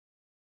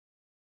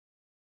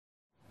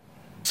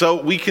So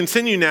we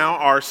continue now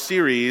our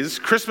series,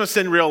 Christmas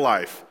in Real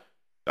Life.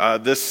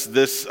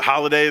 This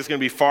holiday is going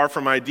to be far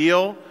from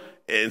ideal,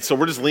 and so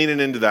we're just leaning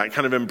into that,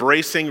 kind of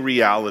embracing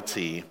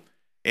reality.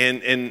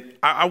 And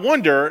I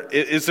wonder,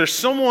 is there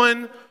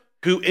someone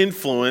who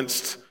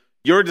influenced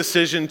your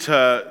decision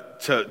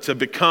to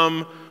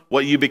become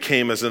what you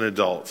became as an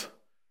adult?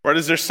 Or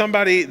is there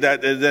somebody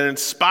that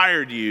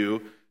inspired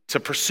you to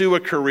pursue a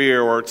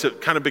career or to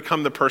kind of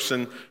become the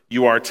person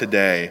you are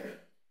today?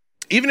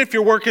 Even if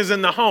your work is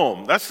in the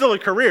home, that's still a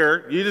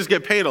career. You just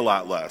get paid a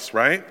lot less,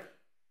 right?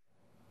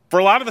 For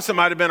a lot of us, it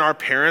might have been our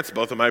parents.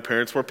 Both of my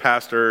parents were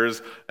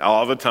pastors.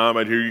 All the time,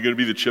 I'd hear you're going to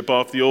be the chip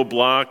off the old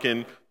block,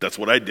 and that's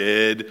what I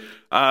did.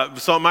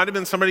 So it might have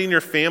been somebody in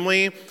your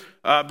family,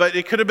 but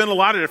it could have been a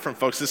lot of different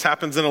folks. This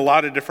happens in a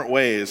lot of different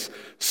ways.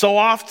 So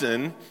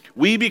often,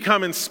 we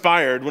become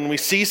inspired when we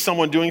see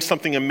someone doing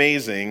something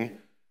amazing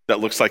that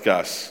looks like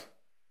us.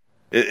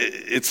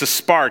 It's a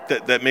spark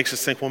that makes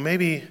us think, well,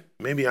 maybe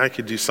I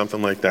could do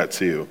something like that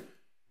too.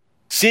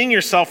 Seeing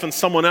yourself in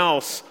someone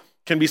else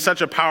can be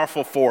such a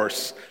powerful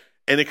force,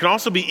 and it can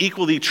also be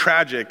equally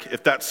tragic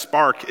if that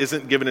spark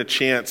isn't given a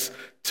chance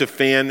to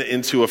fan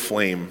into a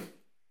flame.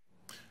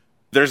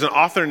 There's an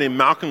author named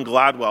Malcolm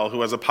Gladwell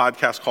who has a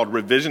podcast called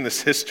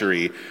Revisionist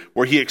History,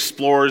 where he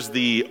explores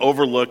the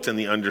overlooked and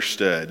the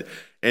understood.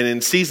 And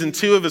in season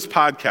 2 of his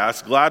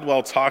podcast,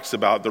 Gladwell talks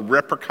about the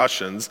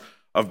repercussions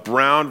of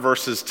Brown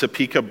versus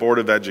Topeka Board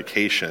of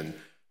Education,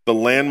 the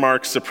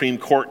landmark Supreme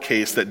Court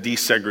case that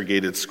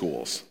desegregated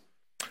schools.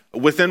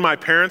 Within my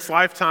parents'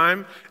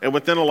 lifetime and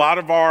within a lot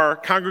of our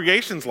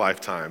congregation's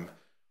lifetime,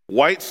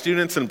 white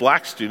students and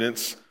black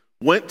students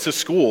went to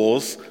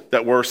schools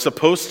that were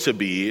supposed to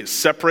be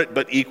separate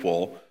but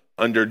equal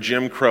under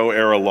Jim Crow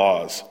era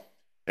laws.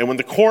 And when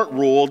the court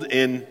ruled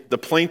in the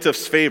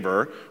plaintiff's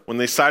favor, when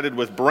they sided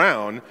with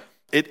Brown,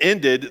 it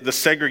ended the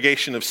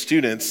segregation of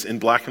students in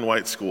black and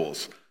white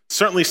schools.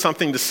 Certainly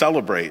something to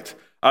celebrate.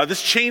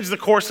 This changed the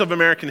course of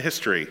American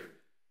history,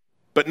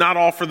 but not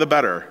all for the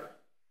better.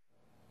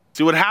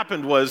 See, what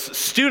happened was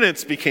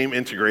students became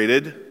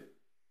integrated,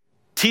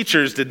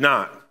 teachers did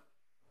not.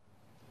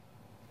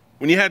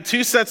 When you had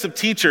 2 sets of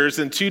teachers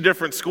in 2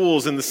 different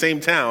schools in the same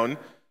town,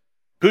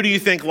 who do you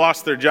think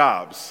lost their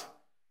jobs?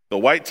 The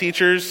white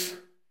teachers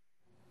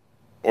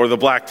or the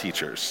black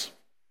teachers?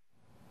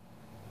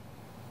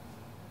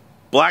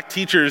 Black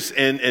teachers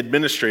and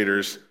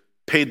administrators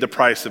paid the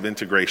price of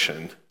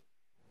integration.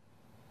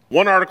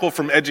 One article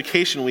from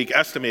Education Week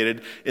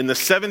estimated in the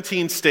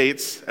 17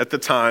 states at the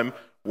time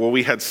where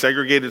we had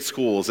segregated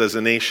schools as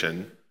a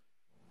nation,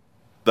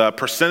 the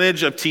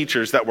percentage of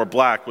teachers that were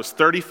black was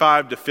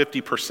 35 to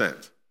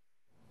 50%.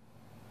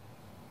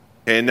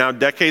 And now,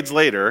 decades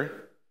later,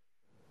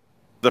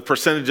 the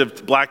percentage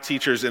of black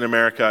teachers in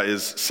America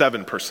is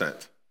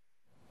 7%.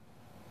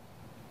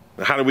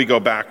 Now, how do we go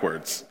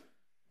backwards?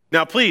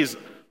 Now, please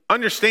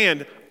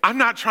understand, I'm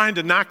not trying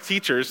to knock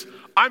teachers.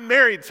 I'm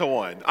married to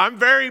one. I'm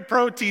very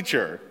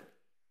pro-teacher.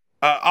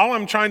 All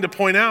I'm trying to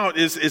point out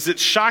is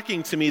it's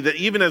shocking to me that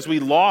even as we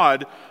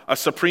laud a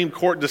Supreme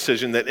Court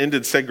decision that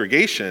ended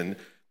segregation,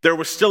 there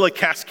was still a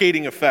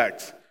cascading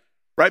effect,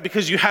 right?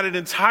 Because you had an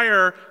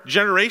entire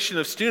generation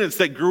of students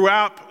that grew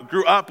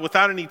up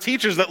without any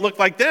teachers that looked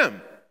like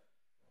them.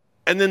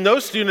 And then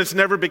those students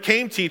never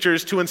became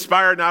teachers to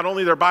inspire not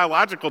only their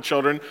biological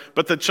children,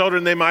 but the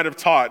children they might have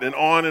taught, and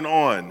on and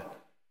on.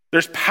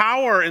 There's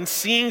power in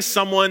seeing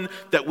someone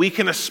that we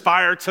can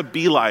aspire to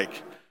be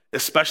like,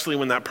 especially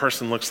when that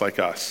person looks like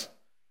us.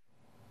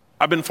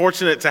 I've been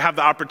fortunate to have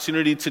the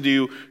opportunity to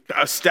do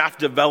staff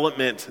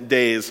development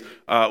days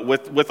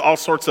with all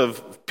sorts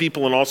of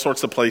people in all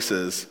sorts of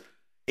places.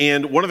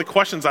 And one of the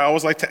questions I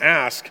always like to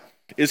ask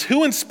is,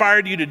 who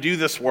inspired you to do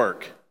this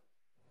work?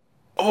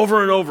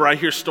 Over and over, I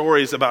hear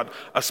stories about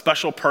a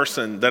special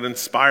person that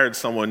inspired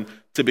someone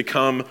to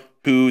become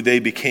who they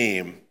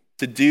became,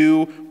 to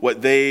do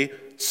what they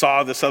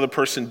saw this other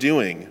person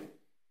doing.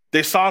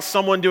 They saw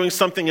someone doing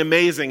something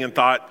amazing and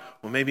thought,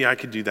 well, maybe I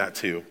could do that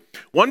too.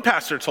 One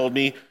pastor told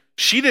me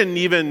she didn't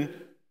even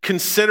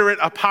consider it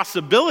a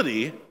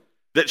possibility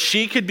that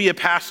she could be a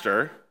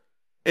pastor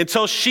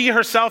until she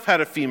herself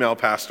had a female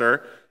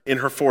pastor in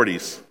her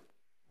 40s.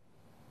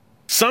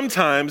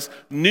 Sometimes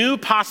new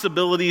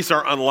possibilities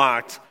are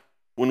unlocked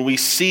when we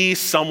see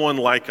someone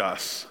like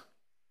us.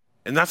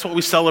 And that's what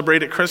we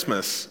celebrate at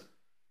Christmas,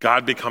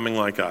 God becoming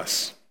like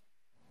us.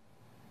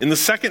 In the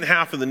second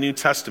half of the New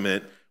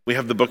Testament, we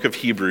have the book of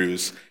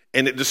Hebrews,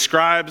 and it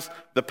describes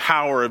the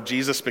power of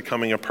Jesus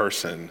becoming a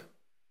person.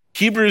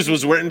 Hebrews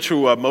was written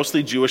to a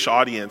mostly Jewish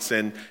audience,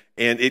 and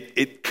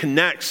it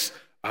connects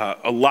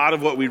a lot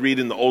of what we read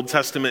in the Old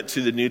Testament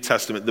to the New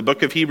Testament. The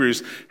book of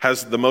Hebrews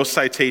has the most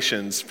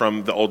citations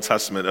from the Old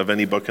Testament of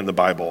any book in the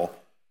Bible.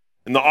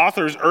 And the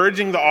author is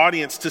urging the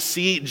audience to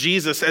see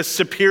Jesus as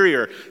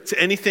superior to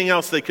anything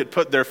else they could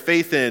put their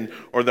faith in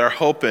or their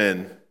hope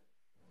in,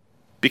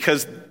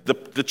 because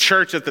the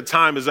church at the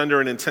time is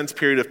under an intense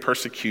period of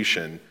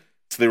persecution.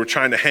 So they were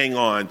trying to hang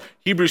on.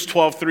 Hebrews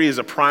 12:3 is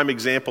a prime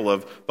example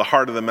of the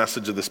heart of the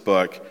message of this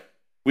book.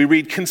 We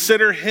read,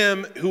 "Consider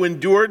him who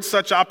endured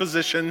such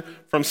opposition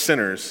from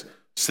sinners,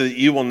 so that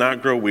you will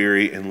not grow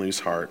weary and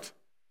lose heart."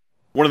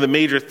 One of the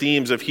major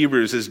themes of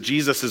Hebrews is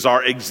Jesus is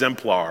our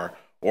exemplar,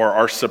 or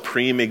our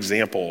supreme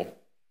example,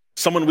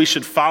 someone we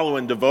should follow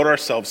and devote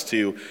ourselves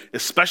to,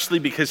 especially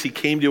because he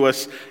came to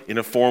us in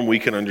a form we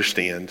can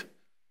understand.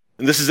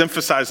 And this is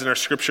emphasized in our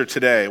scripture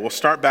today. We'll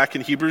start back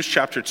in Hebrews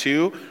chapter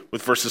 2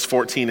 with verses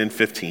 14 and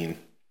 15.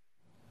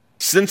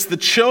 "Since the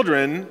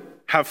children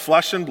have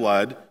flesh and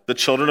blood, the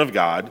children of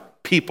God,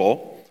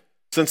 people,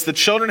 since the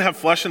children have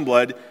flesh and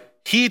blood,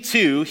 he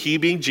too," he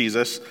being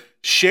Jesus,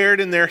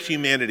 "shared in their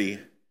humanity,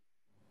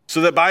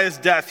 so that by his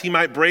death he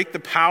might break the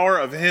power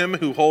of him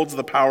who holds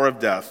the power of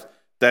death,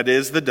 that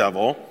is, the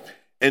devil,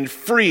 and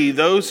free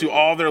those who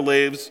all their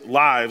lives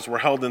were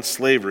held in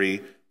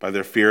slavery by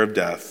their fear of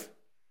death."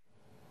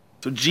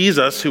 So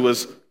Jesus, who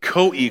was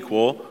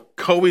co-equal,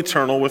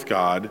 co-eternal with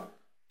God,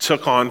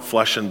 took on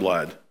flesh and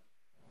blood.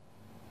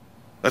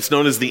 That's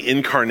known as the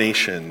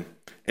incarnation,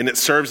 and it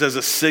serves as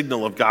a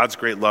signal of God's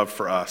great love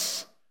for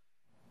us.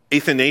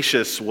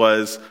 Athanasius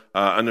was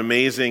an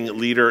amazing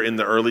leader in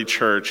the early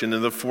church, and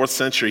in the 4th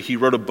century, he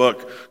wrote a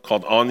book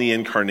called On the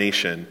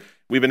Incarnation.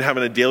 We've been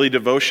having a daily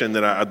devotion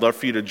that I'd love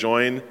for you to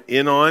join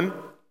in on,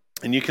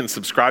 and you can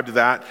subscribe to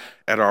that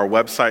at our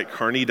website,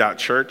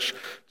 kearney.church.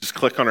 Just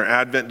click on our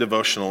Advent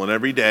devotional, and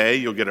every day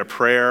you'll get a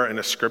prayer and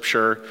a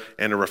scripture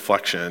and a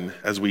reflection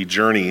as we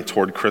journey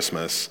toward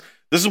Christmas.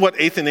 This is what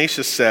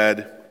Athanasius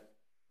said: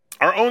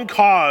 "Our own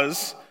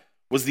cause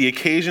was the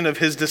occasion of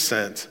his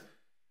descent,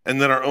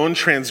 and that our own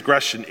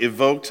transgression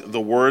evoked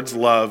the word's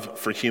love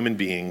for human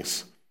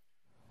beings,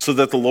 so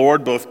that the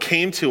Lord both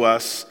came to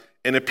us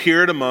and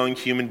appeared among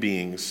human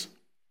beings.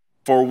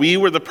 For we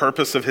were the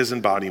purpose of his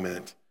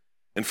embodiment,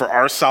 and for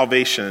our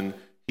salvation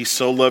he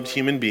so loved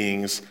human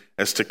beings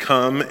as to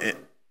come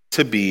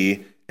to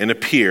be and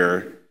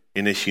appear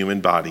in a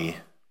human body."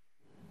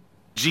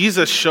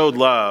 Jesus showed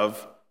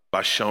love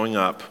by showing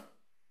up.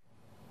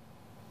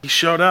 He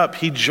showed up.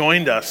 He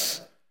joined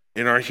us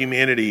in our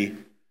humanity.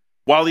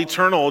 While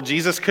eternal,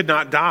 Jesus could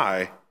not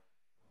die.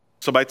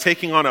 So by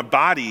taking on a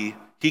body,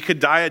 he could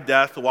die a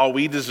death while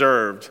we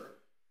deserved,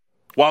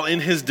 while in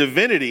his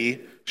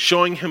divinity,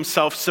 showing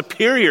himself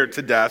superior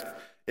to death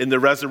in the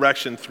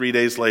resurrection 3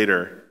 days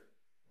later.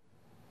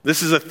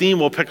 This is a theme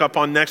we'll pick up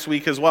on next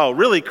week as well.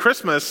 Really,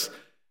 Christmas,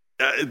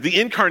 the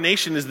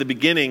incarnation is the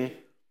beginning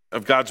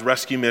of God's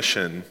rescue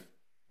mission.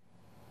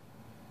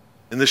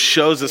 And this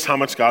shows us how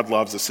much God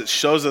loves us. It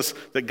shows us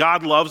that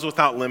God loves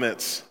without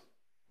limits.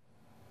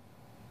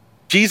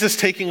 Jesus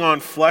taking on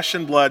flesh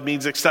and blood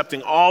means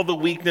accepting all the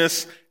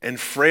weakness and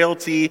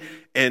frailty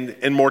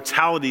and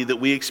mortality that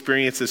we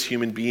experience as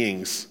human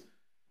beings.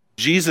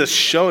 Jesus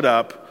showed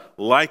up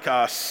like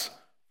us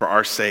for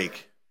our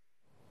sake.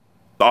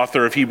 The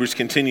author of Hebrews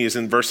continues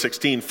in verse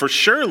 16, "For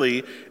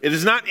surely it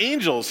is not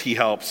angels he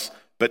helps,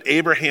 but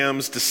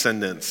Abraham's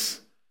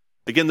descendants."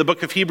 Again, the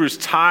book of Hebrews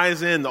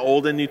ties in the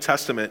Old and New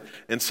Testament.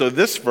 And so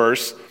this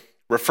verse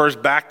refers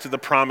back to the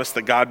promise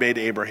that God made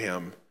to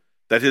Abraham,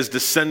 that his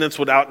descendants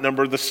would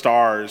outnumber the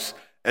stars,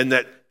 and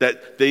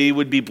that they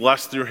would be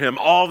blessed through him.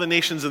 All the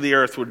nations of the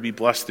earth would be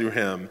blessed through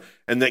him,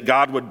 and that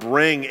God would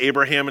bring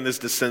Abraham and his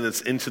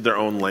descendants into their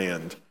own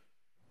land.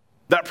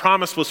 That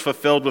promise was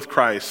fulfilled with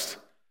Christ.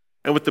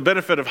 And with the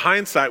benefit of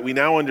hindsight, we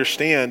now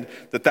understand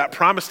that that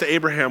promise to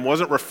Abraham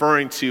wasn't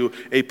referring to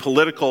a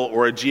political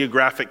or a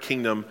geographic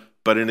kingdom,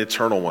 but an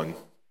eternal one.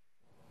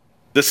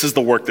 This is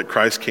the work that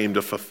Christ came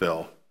to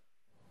fulfill.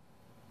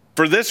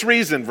 For this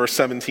reason, verse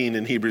 17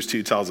 in Hebrews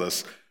 2 tells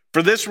us,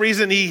 "For this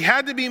reason he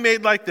had to be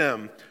made like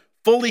them,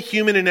 fully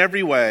human in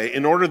every way,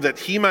 in order that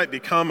he might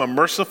become a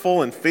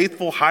merciful and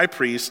faithful high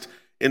priest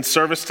in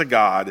service to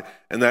God,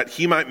 and that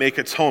he might make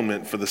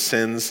atonement for the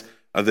sins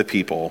of the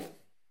people."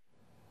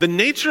 The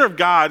nature of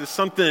God is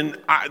something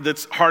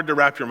that's hard to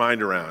wrap your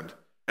mind around.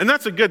 And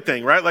that's a good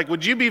thing, right? Like,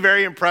 would you be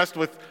very impressed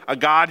with a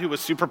God who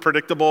was super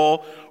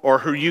predictable, or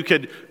who you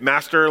could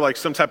master like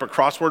some type of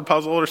crossword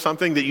puzzle or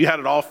something, that you had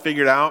it all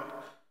figured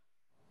out?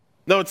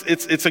 No,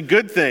 it's a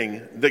good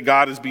thing that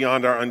God is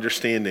beyond our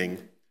understanding.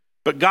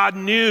 But God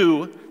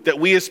knew that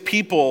we as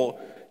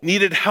people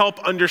needed help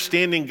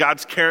understanding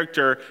God's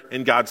character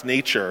and God's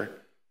nature.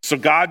 So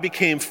God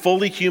became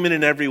fully human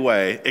in every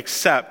way,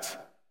 except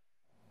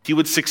he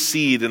would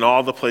succeed in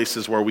all the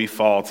places where we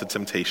fall to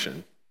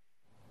temptation.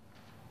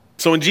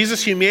 So in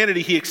Jesus'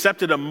 humanity, he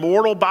accepted a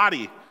mortal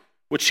body,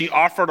 which he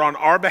offered on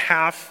our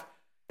behalf,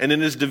 and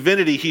in his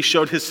divinity, he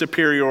showed his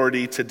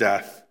superiority to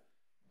death,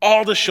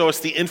 all to show us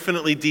the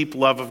infinitely deep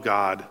love of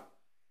God.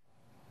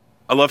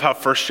 I love how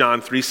 1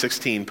 John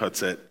 3:16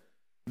 puts it.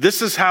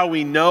 "This is how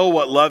we know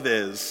what love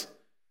is.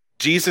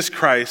 Jesus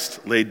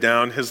Christ laid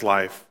down his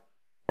life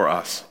for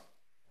us."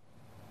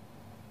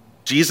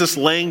 Jesus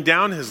laying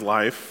down his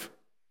life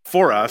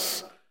for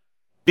us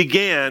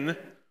began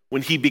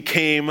when he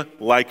became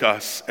like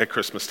us at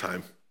Christmas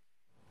time.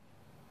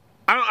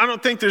 I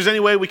don't think there's any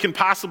way we can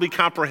possibly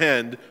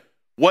comprehend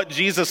what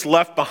Jesus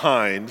left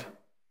behind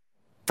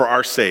for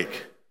our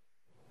sake.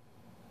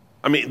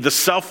 I mean, the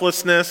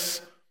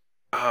selflessness,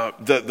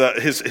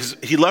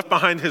 he left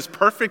behind his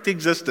perfect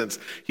existence.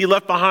 He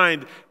left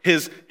behind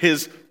his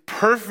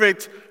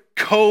perfect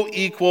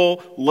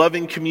co-equal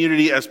loving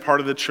community as part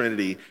of the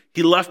Trinity.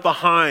 He left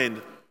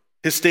behind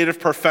his state of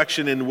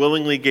perfection and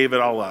willingly gave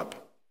it all up.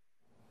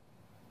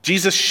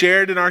 Jesus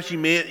shared in our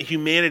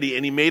humanity,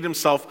 and he made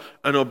himself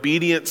an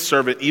obedient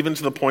servant, even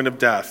to the point of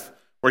death,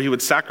 where he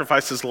would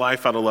sacrifice his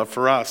life out of love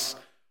for us.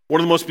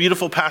 One of the most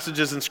beautiful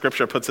passages in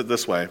Scripture puts it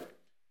this way: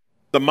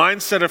 the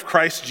mindset of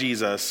Christ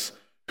Jesus,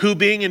 who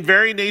being in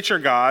very nature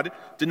God,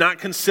 did not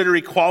consider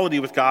equality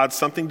with God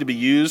something to be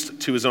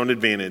used to his own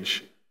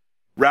advantage.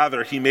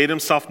 Rather, he made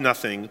himself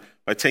nothing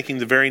by taking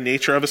the very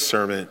nature of a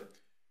servant,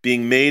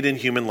 being made in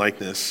human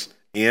likeness,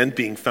 and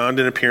being found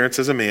in appearance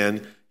as a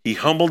man, he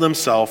humbled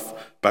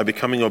himself by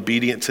becoming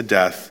obedient to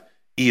death,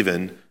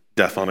 even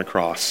death on a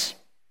cross.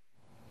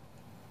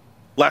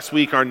 Last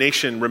week, our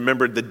nation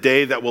remembered the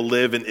day that will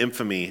live in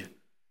infamy,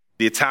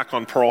 the attack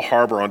on Pearl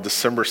Harbor on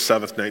December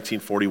 7th,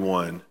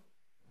 1941.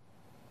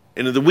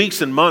 And in the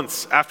weeks and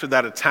months after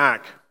that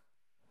attack,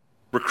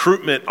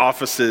 recruitment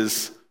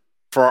offices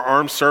for our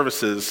armed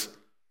services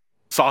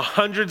saw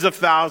hundreds of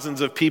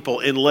thousands of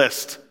people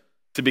enlist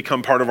to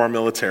become part of our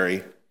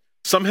military.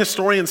 Some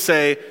historians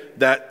say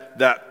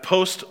that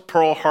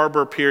post-Pearl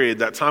Harbor period,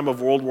 that time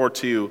of World War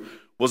II,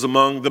 was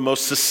among the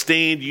most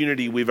sustained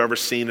unity we've ever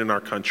seen in our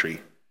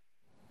country.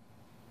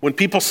 When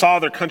people saw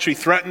their country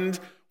threatened,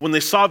 when they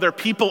saw their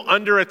people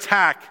under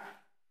attack,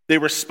 they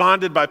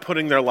responded by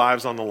putting their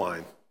lives on the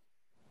line.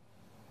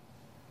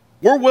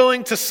 We're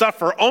willing to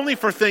suffer only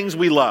for things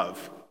we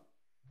love.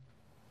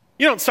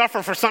 You don't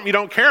suffer for something you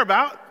don't care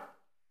about.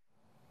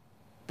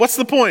 What's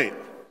the point?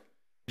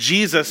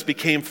 Jesus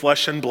became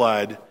flesh and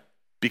blood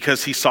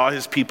because he saw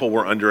his people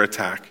were under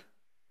attack.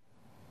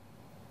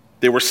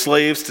 They were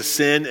slaves to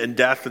sin and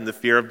death and the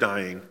fear of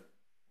dying.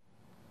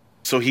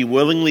 So he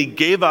willingly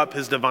gave up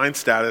his divine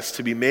status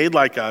to be made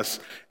like us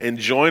and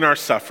join our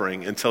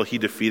suffering until he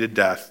defeated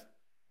death.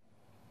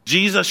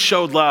 Jesus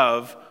showed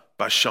love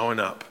by showing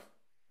up.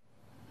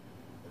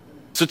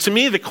 So to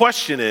me, the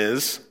question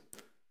is,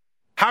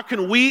 how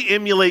can we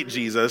emulate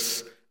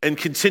Jesus and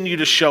continue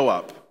to show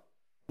up?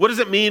 What does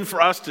it mean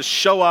for us to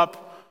show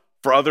up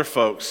for other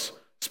folks,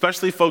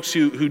 especially folks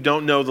who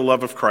don't know the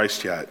love of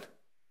Christ yet?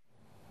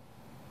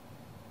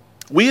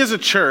 We as a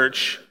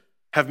church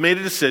have made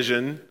a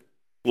decision,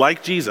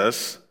 like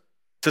Jesus,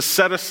 to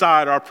set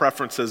aside our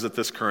preferences at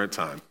this current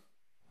time.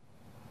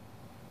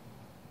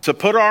 To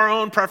put our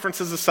own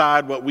preferences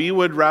aside, what we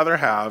would rather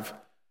have,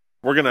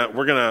 we're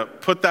gonna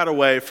put that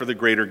away for the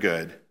greater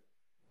good.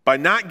 By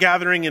not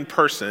gathering in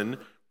person,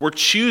 we're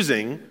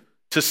choosing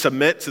to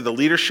submit to the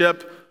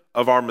leadership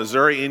of our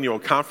Missouri Annual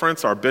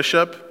Conference, our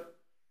bishop,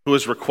 who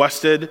has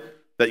requested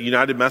that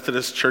United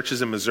Methodist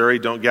churches in Missouri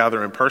don't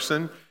gather in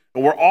person.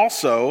 And we're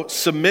also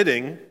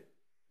submitting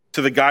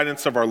to the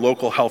guidance of our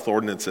local health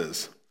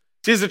ordinances.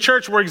 See, as a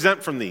church, we're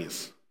exempt from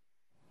these,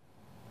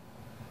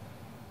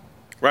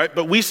 right?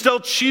 But we still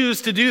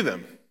choose to do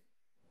them.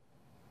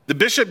 The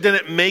bishop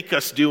didn't make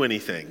us do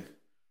anything.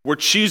 We're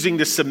choosing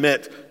to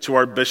submit to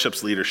our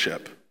bishop's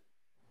leadership.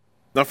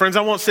 Now, friends,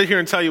 I won't sit here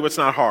and tell you it's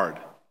not hard.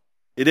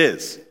 It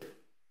is.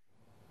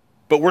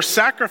 But we're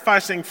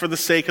sacrificing for the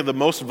sake of the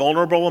most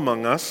vulnerable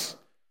among us.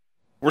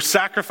 We're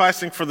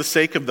sacrificing for the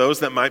sake of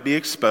those that might be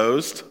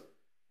exposed.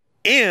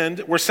 And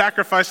we're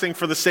sacrificing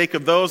for the sake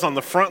of those on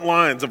the front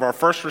lines of our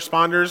first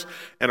responders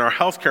and our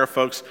healthcare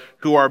folks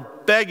who are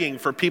begging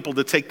for people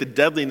to take the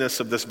deadliness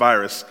of this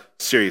virus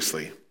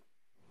seriously.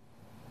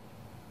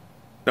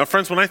 Now,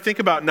 friends, when I think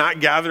about not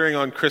gathering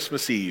on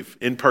Christmas Eve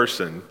in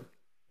person,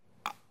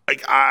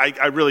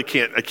 I really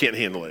can't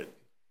handle it.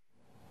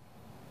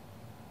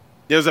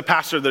 You know, as a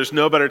pastor, there's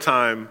no better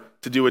time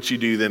to do what you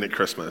do than at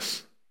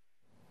Christmas.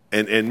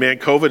 And man,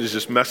 COVID is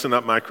just messing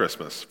up my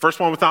Christmas. First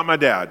one without my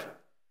dad.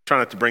 Try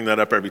not to bring that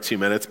up every 2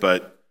 minutes,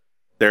 but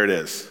there it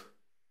is.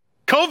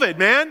 COVID,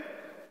 man.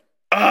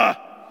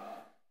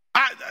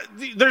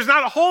 There's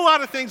not a whole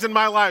lot of things in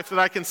my life that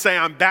I can say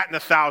I'm batting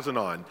 1,000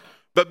 on.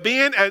 But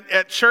being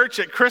at church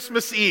at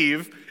Christmas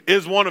Eve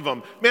is one of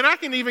them. Man, I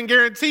can even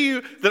guarantee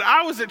you that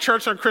I was at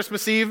church on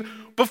Christmas Eve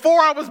before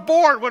I was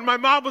born when my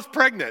mom was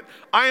pregnant.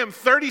 I am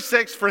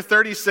 36 for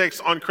 36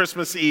 on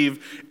Christmas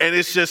Eve, and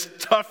it's just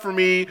tough for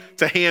me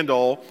to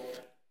handle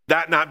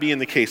that not being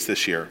the case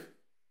this year.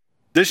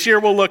 This year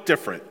will look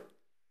different.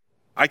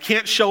 I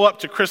can't show up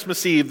to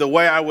Christmas Eve the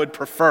way I would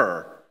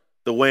prefer,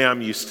 the way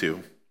I'm used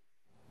to.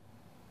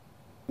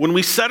 When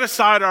we set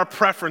aside our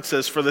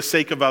preferences for the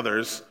sake of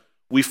others,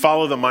 we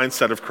follow the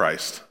mindset of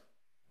Christ.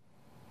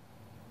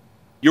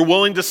 You're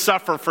willing to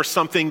suffer for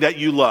something that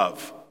you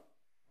love.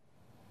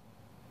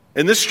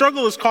 And this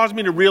struggle has caused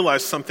me to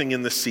realize something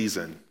in this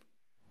season.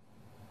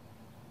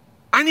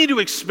 I need to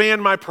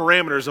expand my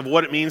parameters of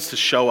what it means to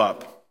show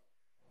up.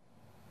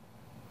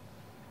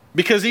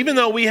 Because even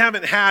though we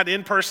haven't had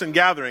in-person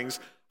gatherings,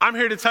 I'm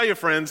here to tell you,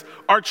 friends,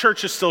 our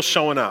church is still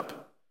showing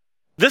up.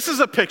 This is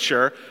a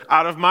picture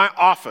out of my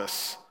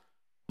office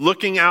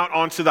looking out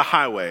onto the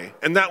highway.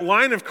 And that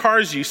line of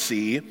cars you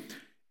see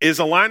is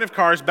a line of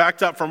cars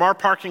backed up from our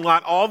parking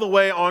lot all the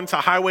way onto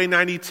Highway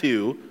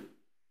 92.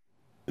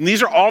 And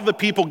these are all the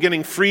people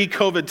getting free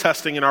COVID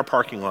testing in our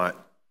parking lot.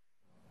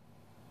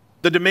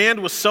 The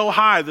demand was so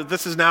high that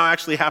this is now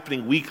actually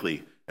happening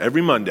weekly,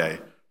 every Monday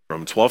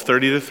from 12:30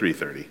 to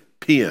 3:30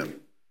 p.m.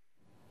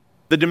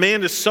 The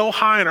demand is so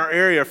high in our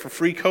area for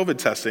free COVID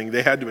testing,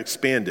 they had to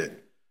expand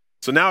it.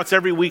 So now it's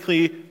every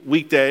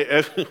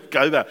weekday.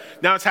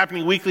 Now it's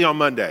happening weekly on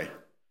Monday.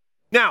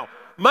 Now,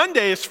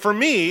 Mondays for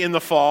me in the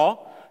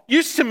fall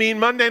used to mean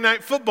Monday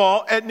Night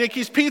Football at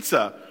Nikki's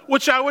Pizza,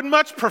 which I would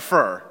much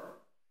prefer,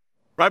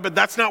 right? But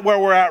that's not where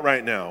we're at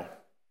right now.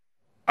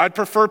 I'd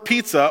prefer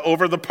pizza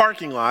over the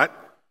parking lot,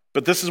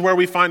 but this is where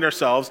we find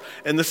ourselves,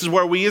 and this is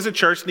where we as a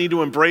church need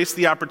to embrace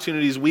the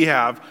opportunities we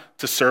have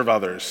to serve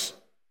others.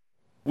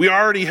 We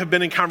already have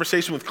been in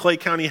conversation with Clay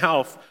County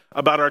Health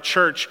about our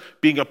church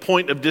being a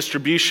point of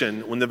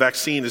distribution when the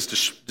vaccine is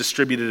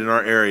distributed in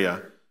our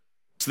area,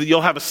 so that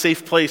you'll have a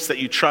safe place that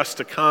you trust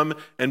to come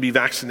and be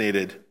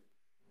vaccinated.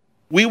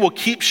 We will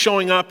keep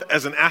showing up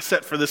as an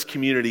asset for this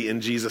community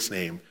in Jesus'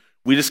 name.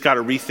 We just got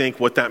to rethink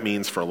what that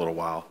means for a little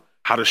while,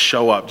 how to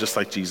show up just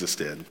like Jesus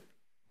did.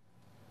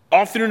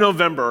 All through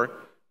November,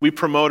 we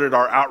promoted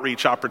our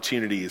outreach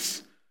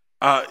opportunities.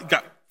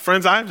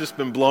 Friends, I've just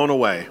been blown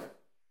away.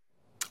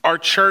 Our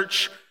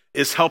church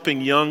is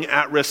helping young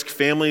at-risk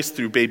families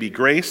through Baby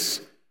Grace.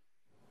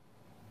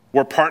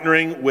 We're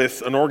partnering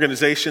with an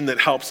organization that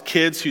helps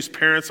kids whose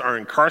parents are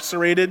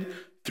incarcerated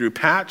through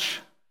Patch.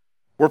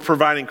 We're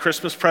providing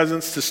Christmas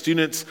presents to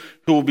students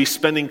who will be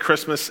spending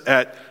Christmas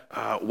at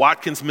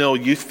Watkins Mill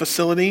Youth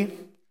Facility.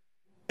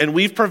 And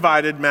we've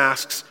provided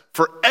masks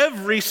for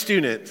every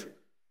student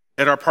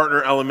at our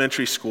partner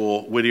elementary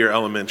school, Whittier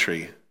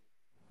Elementary.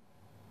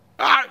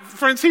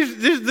 Friends, this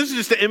is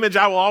just an image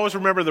I will always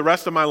remember the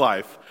rest of my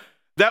life.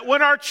 That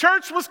when our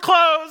church was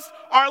closed,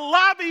 our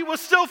lobby was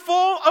still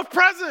full of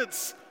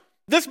presents.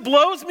 This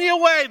blows me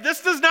away.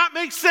 This does not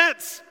make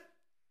sense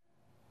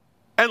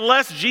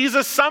unless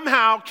Jesus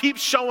somehow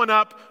keeps showing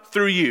up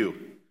through you.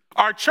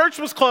 Our church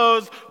was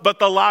closed, but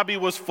the lobby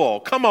was full.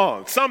 Come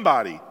on,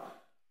 somebody.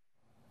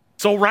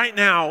 So right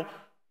now,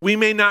 we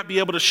may not be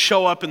able to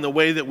show up in the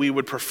way that we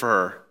would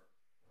prefer,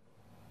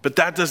 but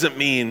that doesn't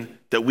mean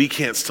that we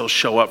can't still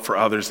show up for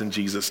others in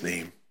Jesus'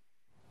 name.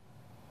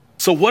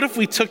 So what if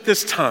we took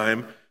this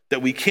time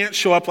that we can't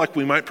show up like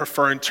we might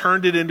prefer and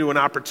turned it into an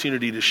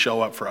opportunity to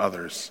show up for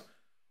others?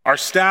 Our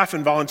staff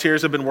and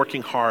volunteers have been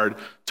working hard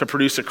to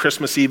produce a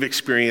Christmas Eve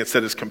experience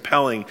that is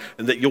compelling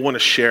and that you'll want to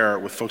share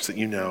with folks that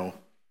you know.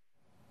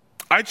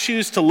 I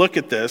choose to look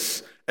at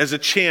this as a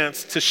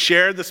chance to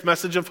share this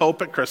message of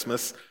hope at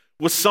Christmas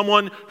with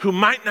someone who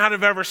might not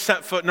have ever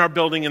set foot in our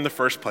building in the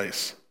first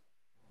place.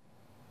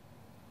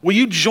 Will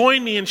you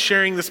join me in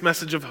sharing this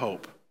message of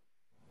hope?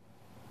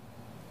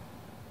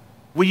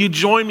 Will you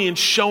join me in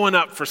showing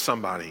up for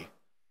somebody?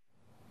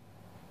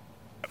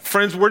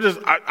 Friends,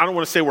 I don't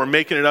want to say we're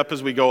making it up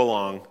as we go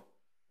along,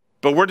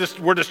 but we're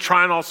just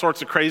trying all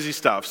sorts of crazy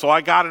stuff. So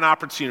I got an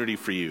opportunity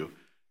for you.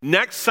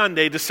 Next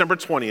Sunday, December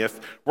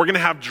 20th, we're going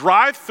to have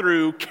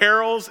drive-through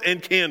carols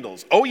and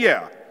candles. Oh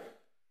yeah.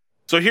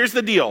 So here's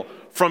the deal.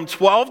 From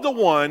 12 to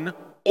 1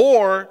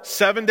 or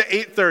 7 to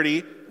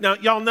 8:30. Now,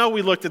 y'all know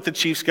we looked at the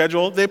Chiefs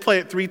schedule. They play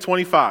at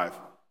 3:25.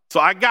 So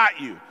I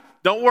got you.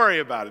 Don't worry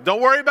about it.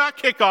 Don't worry about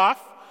kickoff.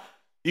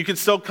 You can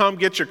still come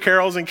get your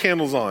carols and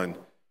candles on.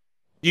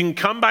 You can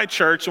come by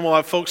church and we'll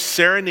have folks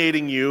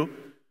serenading you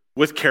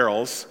with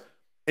carols.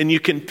 And you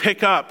can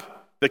pick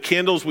up the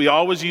candles we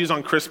always use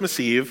on Christmas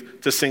Eve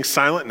to sing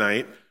Silent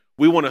Night.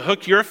 We want to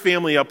hook your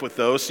family up with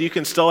those so you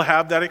can still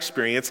have that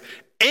experience.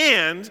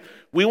 And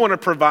we want to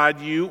provide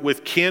you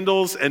with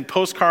candles and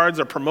postcards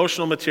or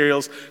promotional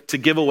materials to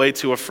give away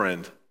to a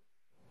friend.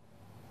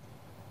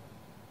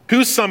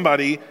 Who's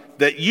somebody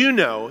that you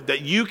know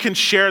that you can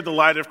share the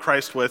light of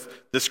Christ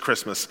with this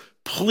Christmas?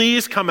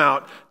 Please come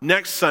out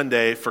next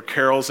Sunday for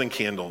carols and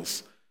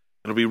candles.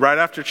 It'll be right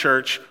after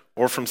church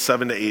or from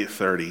 7 to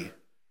 8:30.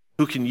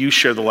 Who can you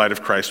share the light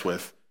of Christ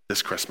with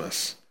this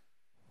Christmas?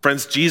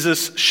 Friends,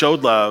 Jesus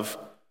showed love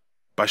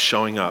by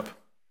showing up.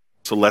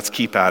 So let's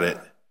keep at it.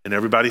 And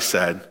everybody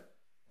said,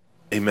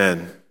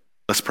 amen.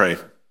 Let's pray.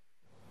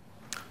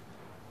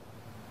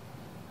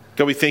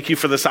 God, we thank you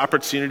for this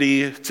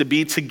opportunity to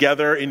be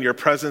together in your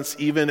presence,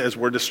 even as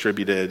we're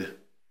distributed.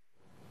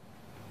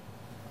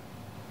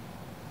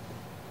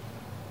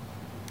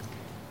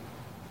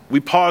 We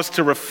pause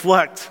to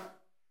reflect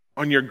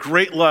on your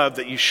great love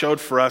that you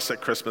showed for us at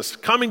Christmas,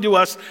 coming to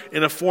us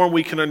in a form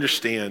we can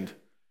understand,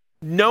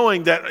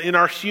 knowing that in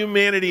our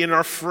humanity and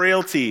our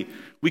frailty,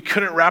 we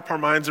couldn't wrap our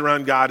minds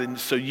around God, and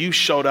so you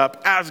showed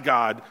up as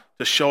God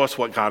to show us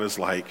what God is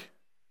like.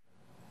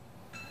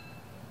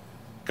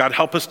 God,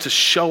 help us to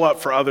show up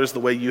for others the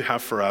way you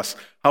have for us.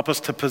 Help us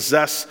to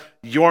possess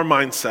your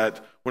mindset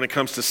when it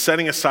comes to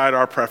setting aside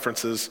our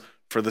preferences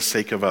for the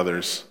sake of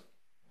others.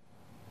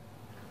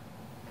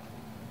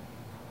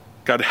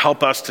 God,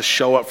 help us to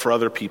show up for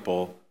other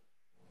people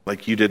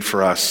like you did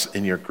for us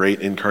in your great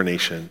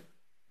incarnation.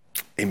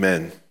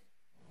 Amen.